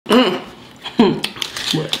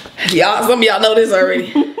What? Y'all, some of y'all know this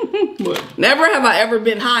already. What? Never have I ever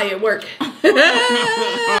been high at work.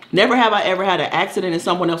 Never have I ever had an accident in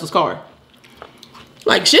someone else's car.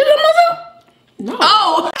 Like shit on myself? No.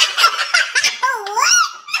 Oh.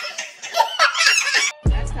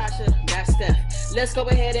 That's Tasha, that's Steph. Let's go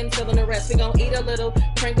ahead and fill in the rest. We gon' eat a little,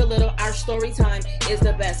 drink a little. Our story time is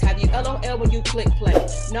the best. Have you LOL when you click play?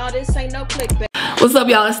 No, this ain't no clickbait. What's up,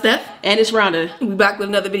 y'all? It's Steph. And it's Rhonda. We back with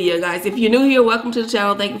another video, guys. If you're new here, welcome to the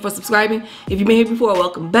channel. Thank you for subscribing. If you've been here before,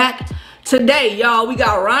 welcome back. Today, y'all, we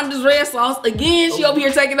got Rhonda's red sauce again. She over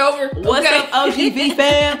here taking over. What's up, OGV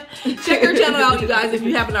fam? Check her channel out, you guys. If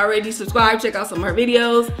you haven't already, subscribe. Check out some of her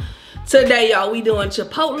videos. Today, y'all, we doing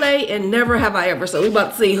Chipotle and Never Have I Ever. So we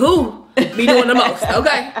about to see who be doing the most.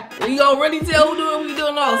 Okay, we gonna really tell who doing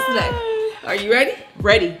the most today. Are you ready?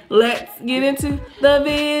 Ready. Let's get into the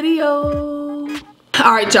video.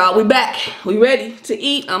 All right, y'all, we back. We ready to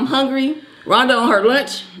eat. I'm hungry. Rhonda on her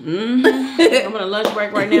lunch. I'm on a lunch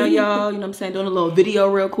break right now, y'all. You know what I'm saying? Doing a little video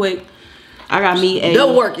real quick. I got me a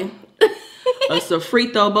Double working. a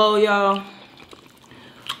sofrito bowl, y'all.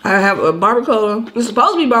 I have a barbacoa. It's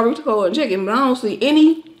supposed to be barbacoa and chicken, but I don't see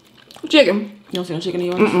any chicken. You don't see no chicken in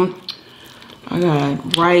yours? I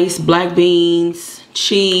got rice, black beans,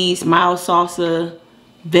 cheese, mild salsa,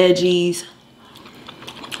 veggies.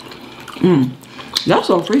 That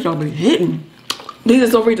sofrito be hitting.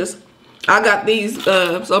 These are sofritas. I got these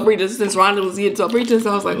sofritas since Rhonda was getting sofritas,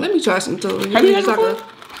 so I was like, let me try some too. Have you had it before?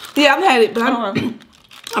 Yeah, I've had it, but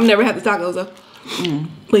I've never had the tacos though.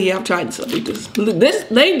 But yeah, I've tried the sofritas. Look,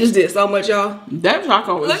 they just did so much, y'all. That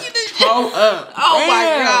taco is Look at this. up. Oh my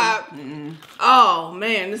Damn. god. Oh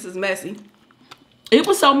man, this is messy. It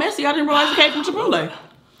was so messy, I didn't realize it came from Chipotle.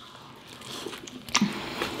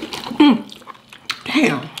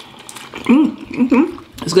 Damn.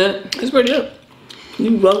 It's good. It's pretty good.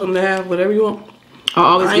 You're welcome to have whatever you want. I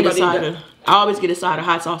always I ain't get a about to side eat of, I always get a side of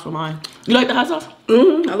hot sauce for mine. You like the hot sauce?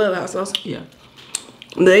 I love hot sauce. Yeah.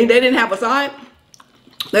 They didn't have a side.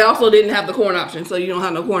 They also didn't have the corn option, so you don't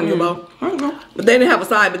have no corn in your bowl. Okay. But they didn't have a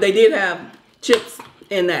side, but they did have chips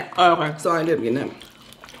in that. Oh, okay. So I ended up getting that.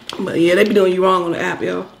 But yeah, they be doing you wrong on the app,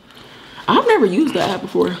 y'all. I've never used that app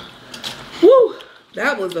before. Woo!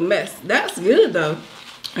 That was a mess. That's good though.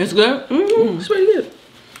 It's good? It's pretty good.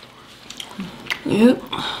 Yep.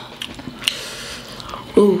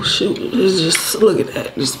 Oh shoot! It's just, look at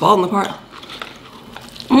that, just falling apart.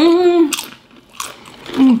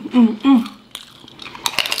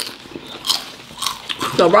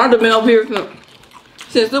 So Rhonda been over here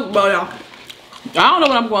since Super Bowl, y'all. I don't know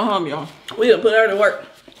when I'm going home, y'all. We done put her to work.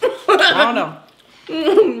 I don't know.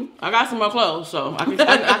 I got some more clothes, so I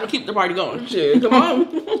can keep the party going. Shit, come on.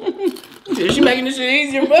 Shit, she making this shit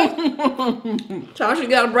easier, but Tasha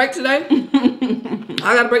got a break today.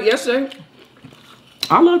 I got a break yesterday.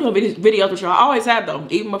 I love doing videos with y'all. I always have though,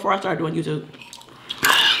 even before I started doing YouTube.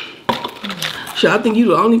 Shit, I think you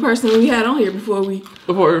the only person we had on here before we.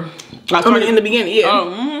 Before I mean, in the beginning, yeah.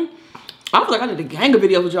 Oh, I feel like I did a gang of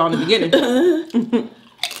videos with y'all in the beginning.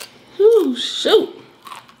 Ooh, shoot.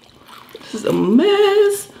 This is a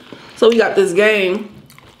mess. So we got this game,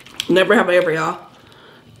 Never Have I Ever, y'all.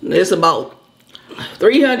 It's about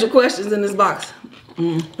 300 questions in this box.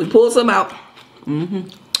 We pulled some out.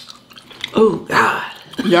 Oh, God.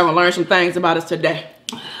 Y'all gonna learn some things about us today.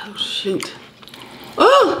 Oh, shoot.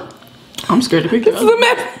 Oh, I'm scared to pick it this is a up.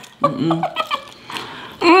 mess.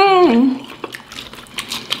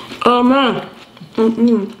 Oh, man.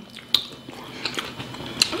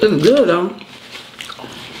 It's good, though.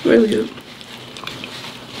 Really good.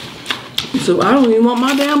 So I don't even want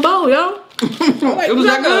my damn bowl, y'all. It was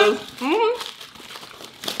that good?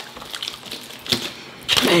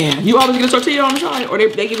 Man, you always get a tortilla on the side, or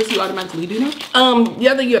they give it to you automatically, do you know?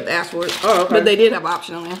 Yeah, I think you have to ask for it. Oh, okay. But they did have an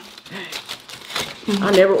option on there.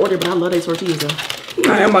 I never ordered, but I love their tortillas though.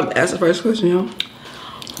 Alright, I'm about to ask the first question, y'all.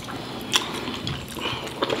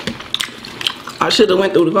 I should have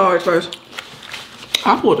went through the cards first.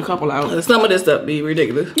 I pulled a couple out. Some of this stuff be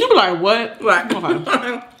ridiculous. You be like, what? Right.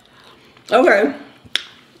 Okay.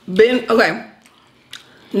 Okay.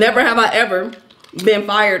 Never have I ever been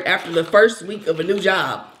fired after the first week of a new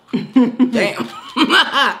job. Damn.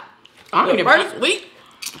 The first week?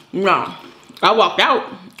 Nah. I walked out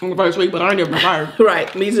on the first week, but I ain't never been fired.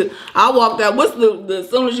 Right, me too. I walked out. What's the as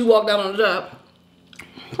soon as you walked out on the job?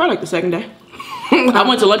 Probably like the second day. I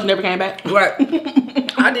went to lunch and never came back. Right.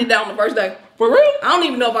 I did that on the first day. For real? I don't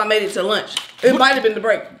even know if I made it to lunch. It might have been the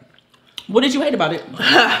break. What did you hate about it?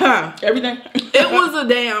 Everything? It was a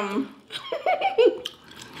damn...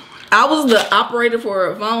 I was the operator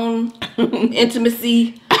for a phone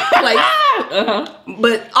intimacy place.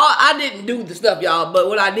 But I didn't do the stuff, y'all. But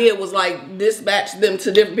what I did was like dispatch them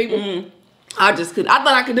to different people. I just couldn't. I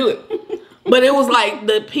thought I could do it. But it was like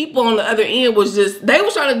the people on the other end was just, they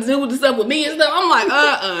was trying to do the stuff with me and stuff. I'm like,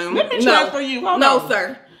 Let me transfer you. Hold no, on.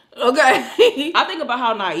 sir. Okay. I think about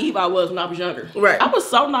how naive I was when I was younger. Right. I was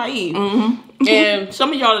so naive. And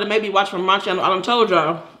some of y'all that maybe watch from my channel, I done told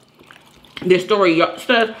y'all this story.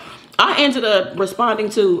 Steph, I ended up responding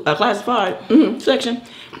to a classified section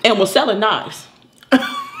and was selling knives.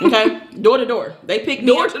 Okay? Door to door. They picked me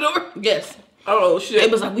Door up. to door? Yes. Oh, shit.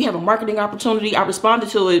 It was like, we have a marketing opportunity. I responded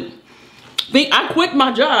to it. I quit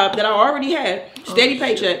my job that I already had, steady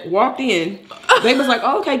paycheck, walked in. They was like,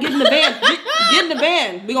 oh, okay, get in the van. Get in the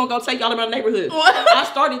van. We gonna go take y'all around the neighborhood. What? I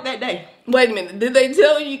started that day. Wait a minute. Did they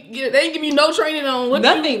tell you, they didn't give you no training on what?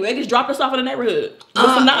 Nothing. They just dropped us off in the neighborhood with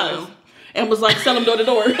some knives. And was like, sell them door to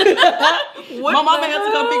door. My mama had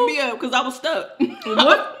to come pick me up because I was stuck.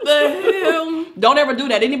 What the hell? Don't ever do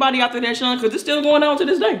that. Anybody out there that's young, because it's still going on to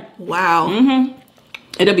this day. Wow.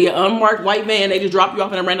 It'll be an unmarked white van. They just drop you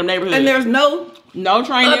off in a random neighborhood. And there's no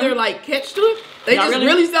training. other like catch to it? They Not just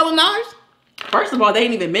really selling knives? First of all, they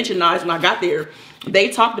didn't even mention knives when I got there. They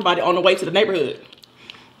talked about it on the way to the neighborhood.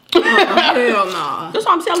 Oh, hell nah. That's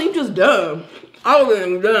why I'm telling you, just dumb. I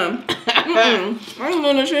was dumb. I ain't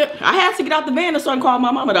doing this shit. I had to get out the van and start calling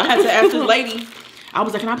my mama though. I had to ask this lady. I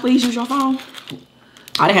was like, can I please use your phone?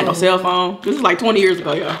 I didn't have no cell phone. This is like 20 years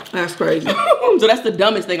ago, y'all. That's crazy. So that's the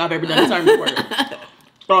dumbest thing I've ever done in terms of work.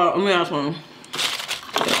 Let me ask one.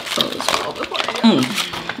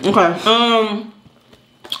 Okay.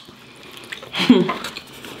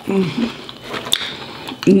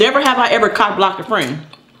 Never have I ever cock blocked a friend.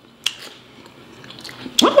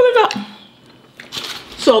 What was that?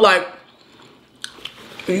 So like,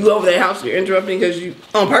 you go over their house, you're interrupting because you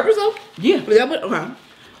on purpose though? Yeah. Is that what? Okay.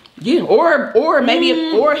 Yeah. Or maybe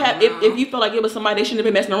if you feel like it was somebody they shouldn't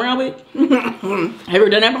have been messing around with. Have you ever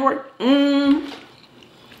done that before?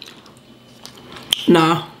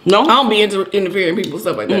 Nah. No? I don't be interfering in people's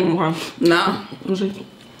stuff like that. Okay. Nah. Let's see.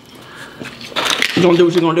 You're gonna do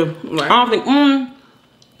what you're gonna do. Right. I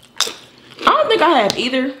don't think I have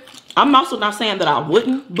either. I'm also not saying that I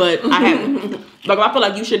wouldn't, but I haven't. Like, if I feel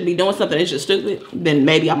like you shouldn't be doing something that's just stupid, then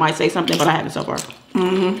maybe I might say something, but I haven't so far.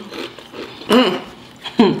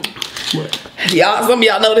 Y'all, some of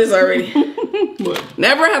y'all know this already. What?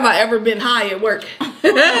 Never have I ever been high at work.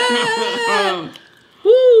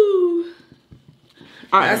 Woo.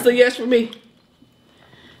 That's a yes for me.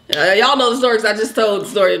 Y'all know the story because I just told the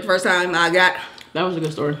story the first time I got. That was a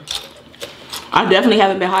good story. I definitely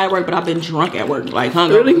haven't been high at work, but I've been drunk at work, like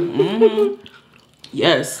hungover. Really?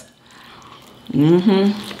 Yes.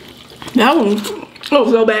 That one was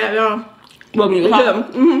so bad, y'all.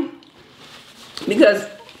 Because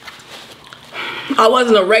I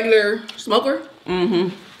wasn't a regular smoker.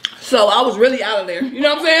 So I was really out of there. You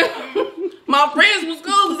know what I'm saying? My friends was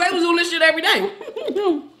cool because they was doing this shit every day.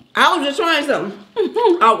 I was just trying something.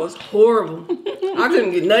 I was horrible. I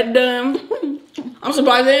couldn't get nothing done. I'm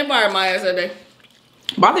surprised they didn't fire my ass that day.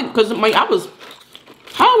 But I think because I was,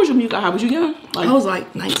 how old was you when you got high? Was you young? Like, I was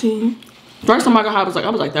like 19. First time I got high was like, I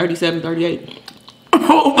was like 37, 38.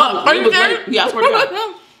 Are you serious? Yeah, I swear to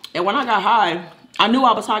God. And when I got high, I knew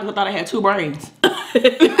I was high because I thought I had 2 brains. So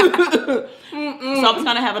I was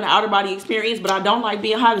kind of having an outer body experience, but I don't like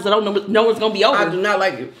being high because I don't know when it's going to be over. I do not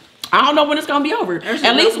like it. I don't know when it's going to be over.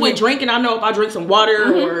 At least with drinking, I know if I drink some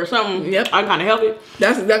water or something, I can kind of help it.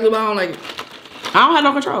 That's exactly why I don't like it. I don't have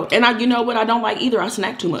no control. And you know what I don't like either? I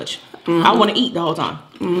snack too much. I want to eat the whole time.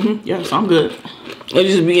 Yeah, so I'm good. It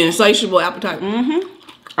just be an insatiable appetite.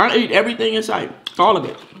 I eat everything in sight. All of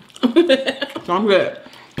it. So I'm good.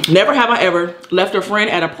 Never have I ever left a friend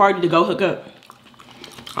at a party to go hook up.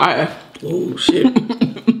 Oh, shit.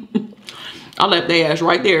 I left their ass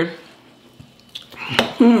right there.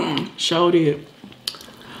 Sure did.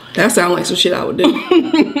 That sounds like some shit I would do.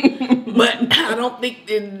 But I don't think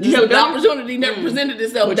the opportunity never presented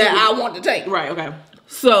itself that I want to take. Right, okay.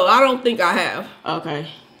 So I don't think I have. Okay,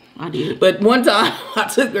 I did. But one time I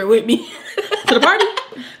took her with me. To the party?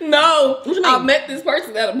 No. What you mean? I met this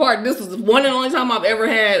person at a party. This was the one and only time I've ever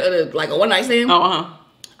had a one night stand. Oh,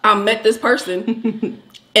 I met this person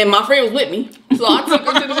and my friend was with me. So I took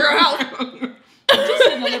her to the girl house. Just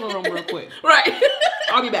sit in the living room real quick. Right.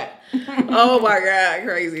 I'll be back. Oh my God,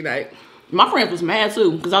 crazy night. My friend was mad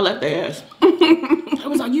too because I left their ass. I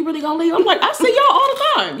was like, you really gonna leave? I'm like, I see y'all all the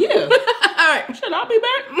time. Yeah. All right. Shit, I'll be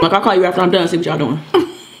back. Like, I'll call you after I'm done, see what y'all doing.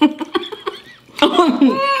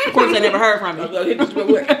 Of course, they never heard from me. I'll go hit this real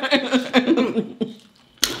quick.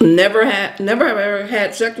 Never have I ever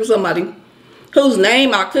had sex with somebody whose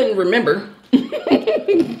name I couldn't remember.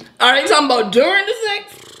 Are they talking about during the sex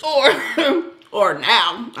or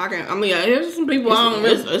now? I mean, there's some people I don't know.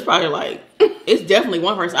 It's probably like, it's definitely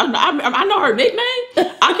one person. I know her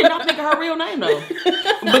nickname. I cannot think of her real name though.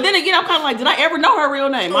 But then again, I'm kind of like, did I ever know her real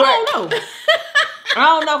name? I don't know. I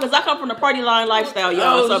don't know, because I come from the party line lifestyle,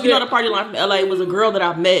 y'all. So if you know the party line from LA, it was a girl that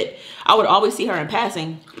I've met. I would always see her in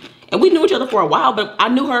passing. And we knew each other for a while, but I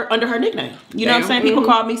knew her under her nickname. You know what I'm saying? People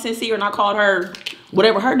called me Sincere and I called her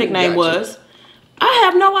whatever her nickname was. I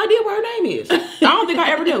have no idea what her name is. I don't think I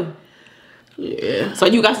ever do. Yeah. So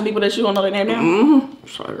you got some people that you don't know their name now?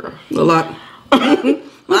 Sorry, girl. A lot. I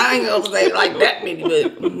ain't gonna say like that many,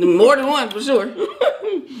 but more than one for sure.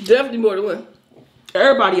 Definitely more than one.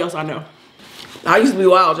 Everybody else I know. I used to be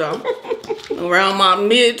wild, y'all. Around my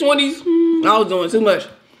mid-20s, I was doing too much.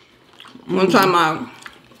 One time I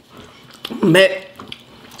met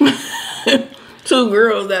 2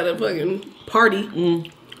 girls at a fucking party.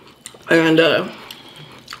 And,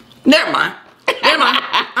 never mind.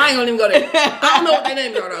 I ain't gonna even go there. I don't know what their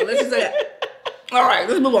names are, though. Let's just say that. All right,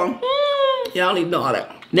 let's move on. Y'all need to know all that.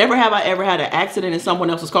 Never have I ever had an accident in someone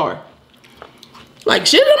else's car. Like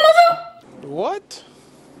shit on myself? What?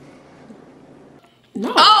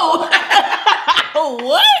 No. Oh!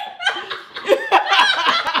 What?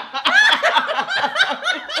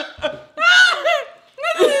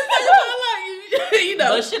 You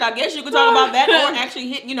know. But shit, I guess you could talk about that or actually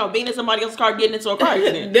hit, being in somebody else's car, getting into a car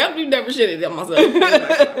accident. Definitely never shitted on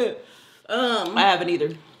myself. I haven't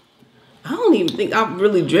either. I don't even think I've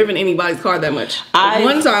really driven anybody's car that much.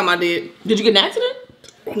 One time I did. Did you get in an accident?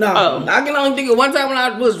 No. Oh. I can only think of one time when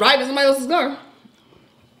I was driving somebody else's car.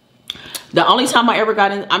 The only time I ever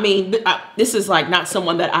got in, this is like not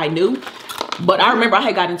someone that I knew, but I remember I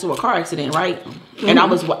had got into a car accident, right? And I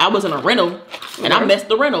was in a rental, and I messed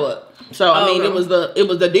the rental up. So it was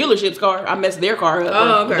the dealership's car. I messed their car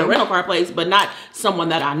up, the rental car place, but not someone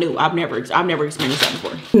that I knew. I've never experienced that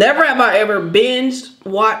before. Never have I ever binged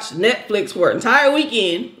watched Netflix for an entire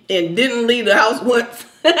weekend and didn't leave the house once.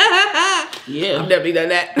 Yeah, I've definitely done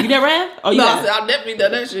that. You never have? Oh, no, I said I've definitely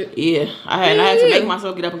done that shit. Yeah, I had to make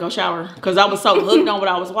myself get up and go shower because I was so hooked on what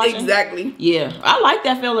I was watching. Exactly. Yeah, I like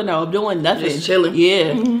that feeling though of doing nothing, just chilling.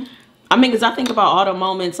 Yeah, I mean, because I think about all the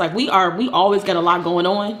moments like we always got a lot going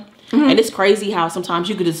on, and it's crazy how sometimes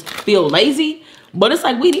you could just feel lazy, but it's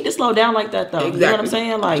like we need to slow down like that though. Exactly. You know what I'm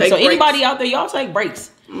saying? Like, so anybody out there, y'all take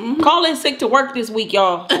breaks. Call in sick to work this week,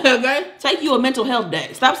 y'all. Okay. Take you a mental health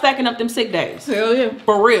day. Stop stacking up them sick days. Hell yeah.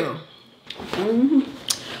 For real.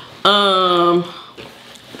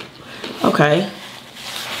 Okay.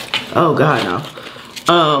 Oh God,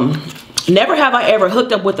 no. Never have I ever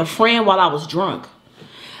hooked up with a friend while I was drunk.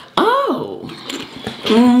 Oh.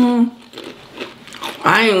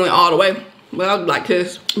 I ain't went all the way. But I was like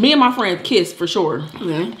kiss. Me and my friend kissed for sure.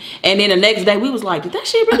 And then the next day we was like, did that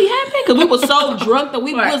shit really happen? Because we was so drunk that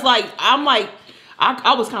we was like, I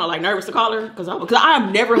was kind of like nervous to call her because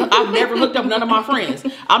I've never hooked up with none of my friends.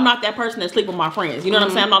 I'm not that person that sleep with my friends. You know what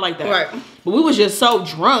I'm saying? I'm not like that. Right. But we was just so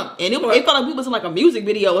drunk, and it felt like we was in like a music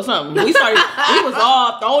video or something. We was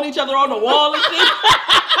all throwing each other on the wall and shit.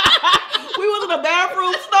 We was in a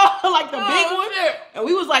bathroom stall, like the big one, and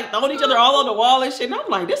we was like throwing each other all on the wall and shit. And I'm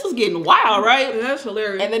like, this is getting wild, right? That's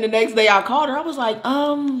hilarious. And then the next day I called her. I was like,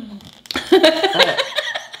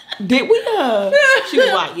 did we she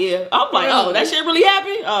was like, yeah. I'm like, oh, that shit really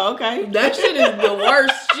happened? Oh, okay. That shit is the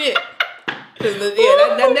worst shit.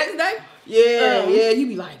 That next day? Yeah, you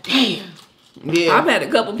be like, damn. Yeah. I've had a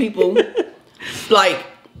couple people like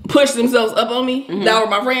push themselves up on me that were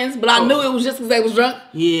my friends, but I knew it was just because they was drunk.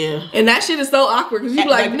 Yeah. And that shit is so awkward because you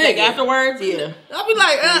like, nigga. Afterwards, yeah. I'll be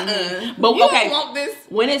like, But you okay, don't want this.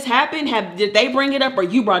 When it's happened, did they bring it up or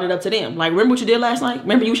you brought it up to them? Like, remember what you did last night?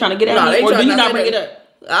 Remember you was trying to get at me? Or do you not bring it up?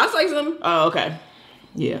 I'll say something. Oh, okay.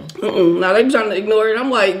 Yeah. Now they be trying to ignore it. I'm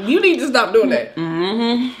like, you need to stop doing that.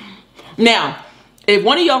 Now, if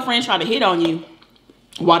one of your friends try to hit on you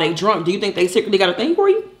while they drunk, do you think they secretly got a thing for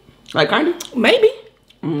you? Like, kind of? Maybe.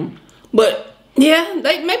 But yeah,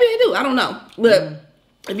 maybe they do. I don't know. But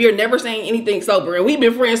if you're never saying anything sober, and we've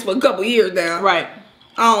been friends for a couple years now, right?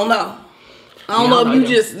 I don't know. I don't know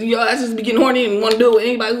if your ass just be getting horny and want to do it with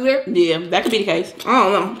anybody who's there. Yeah, that could be the case. I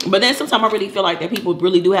don't know. But then sometimes I really feel like that people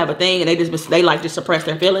really do have a thing and they like to suppress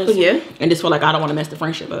their feelings. Yeah. And just feel like I don't want to mess the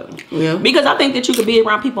friendship up. Yeah. Because I think that you could be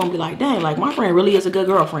around people and be like, dang, like my friend really is a good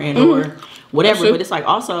girlfriend or whatever. But it's like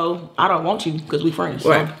also I don't want you because we friends.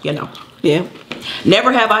 So, right. You know. Yeah.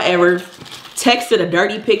 Never have I ever texted a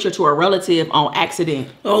dirty picture to a relative on accident.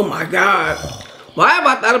 Oh my God. Why have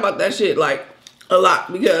I thought about that shit like a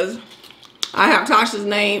lot? Because I have Tasha's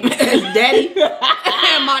name as daddy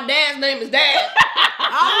and and my dad's name is Dad.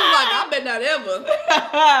 I was like, I bet not ever.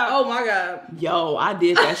 Oh my God. Yo, I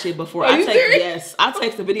did that shit before. Are you serious? Yes, I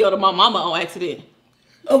texted the video to my mama on accident.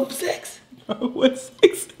 Of sex? What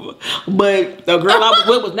sex? But the girl I was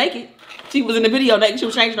with was naked. She was in the video naked. She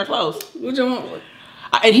was changing her clothes. What you want?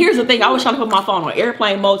 And here's the thing, I was trying to put my phone on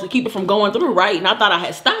airplane mode to keep it from going through, right? And I thought I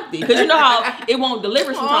had stopped it. Because you know how it won't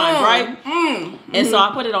deliver sometimes, right? And so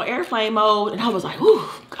I put it on airplane mode and I was like, ooh,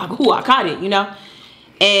 I caught it, you know?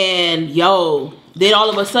 And yo, then all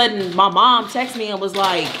of a sudden my mom texted me and was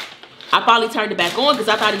like, I finally turned it back on because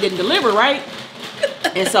I thought it didn't deliver, right?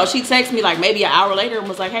 And so she texted me like maybe an hour later and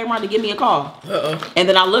was like, hey, Rhonda, give me a call. And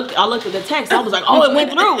then I looked at the text. I was like, oh, it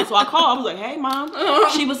went through. So I called. I was like, hey, Mom.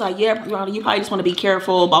 She was like, yeah, Rhonda, you probably just want to be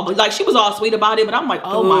careful. Like, she was all sweet about it. But I'm like,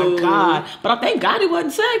 oh, my God. But I thank God it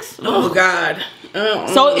wasn't sex. Oh, God.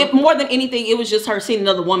 So if more than anything, it was just her seeing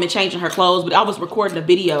another woman changing her clothes. But I was recording a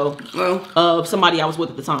video of somebody I was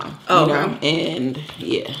with at the time. You know? And,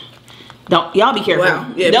 yeah. Y'all be careful.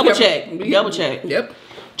 Wow. Yeah, double check. Double check. Yep.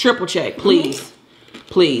 Triple check, please.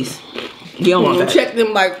 Please. You don't want that. Check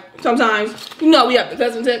them like sometimes. You know we have the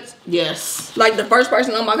cousin text. Yes. Like the first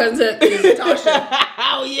person on my cousin text is Tasha.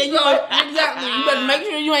 Oh yeah, you know exactly. You better make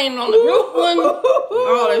sure you ain't on the group one.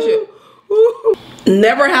 All that shit.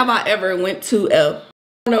 Never have I ever went to a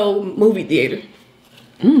movie theater.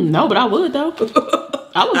 No, but I would though.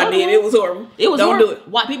 I did. It was horrible. It was Don't horrible. do it.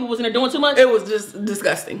 Why people wasn't there doing too much? It was just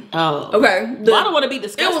disgusting. Oh. Okay. Well, I don't want to be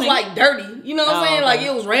disgusting. It was like dirty. You know what I'm saying? Okay. Like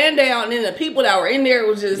it was ran down, and then the people that were in there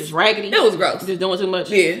was just raggedy. It was gross. Just doing too much.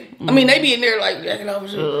 Yeah. I mean, they be in there like, you know,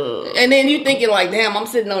 and then you thinking like, damn, I'm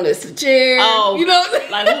sitting on this chair. Oh. You know what I'm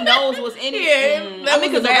saying? Like who knows what's in it? Yeah. I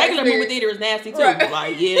mean, because the regular movie theater is nasty too. Right.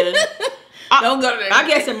 Like yeah. Don't go to there. I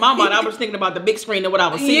guess in my mind I was thinking about the big screen and what I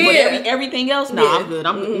was seeing, but everything else, nah, I'm good.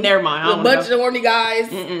 I'm never mind. A bunch of horny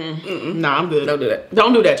guys. Nah, I'm good. Don't do that.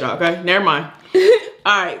 Don't do that, y'all. Okay, never mind.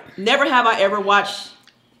 All right, never have I ever watched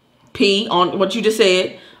pee on what you just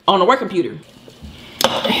said on a work computer.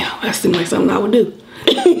 Damn, that seems like something I would do.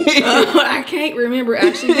 I can't remember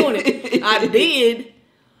actually doing it. I did.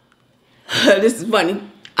 This is funny.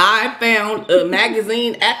 I found a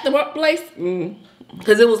magazine at the workplace.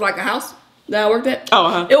 Because it was like a house that I worked at.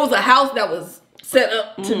 Oh, It was a house that was set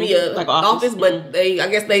up to be a like office, but I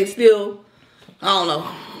guess they still, I don't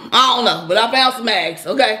know. But I found some mags,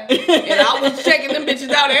 okay? And I was checking them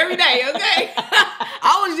bitches out every day, okay?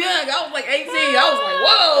 I was young. I was like 18. I was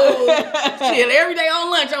like, whoa. Shit, every day on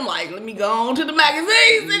lunch, I'm like, let me go on to the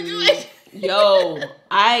magazine situation. Yo,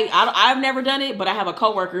 I've never done it, but I have a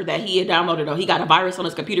coworker that he had downloaded it. He got a virus on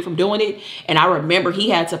his computer from doing it, and I remember he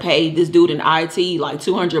had to pay this dude in IT like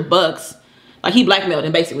 $200. Like he blackmailed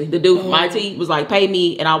him basically. The dude from IT was like, "Pay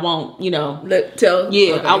me, and I won't, you know, I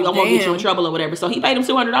won't get you in trouble or whatever." So he paid him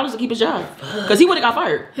 $200 to keep his job because he would have got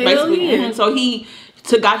fired basically. Yeah. So he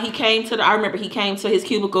came to I remember he came to his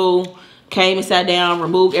cubicle. Came and sat down,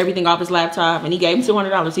 removed everything off his laptop, and he gave him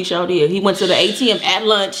 $200. He sure did. He went to the ATM at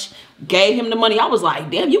lunch, gave him the money. I was like,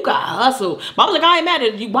 damn, you got hustle. But I was like, I ain't mad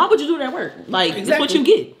at you. Why would you do that work? Like, that's what you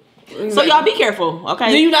get. Exactly. So y'all be careful,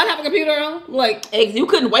 okay? Do you not have a computer at home? Like, you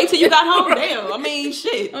couldn't wait till you got home? Damn, I mean,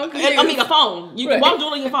 shit. Okay. I mean, a phone. You can do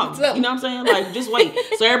it on your phone. You know what I'm saying? Like, just wait.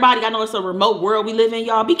 So everybody, I know it's a remote world we live in,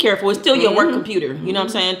 y'all. Be careful. It's still your work computer. You know what I'm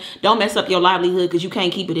saying? Don't mess up your livelihood because you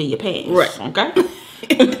can't keep it in your pants. Right. Okay?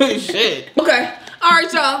 Shit. Okay. All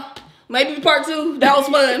right, y'all. Maybe part 2. That was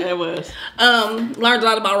fun. It was. Learned a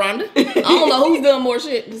lot about Rhonda. I don't know who's doing more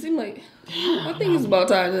shit. It seems like I think it's about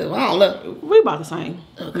time. I don't know. We about the same.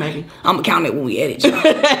 Okay. Maybe. I'm gonna count it when we edit, y'all.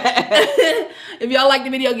 If y'all like the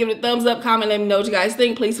video, give it a thumbs up, comment, let me know what you guys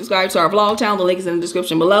think. Please subscribe to our vlog channel. The link is in the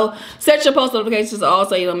description below. Set your post notifications to all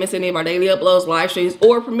so you don't miss any of our daily uploads, live streams,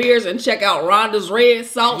 or premieres. And check out Rhonda's red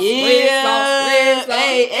sauce. Yeah. Red sauce.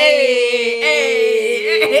 Hey.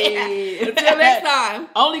 Until next time.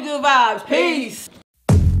 Only good vibes. Peace.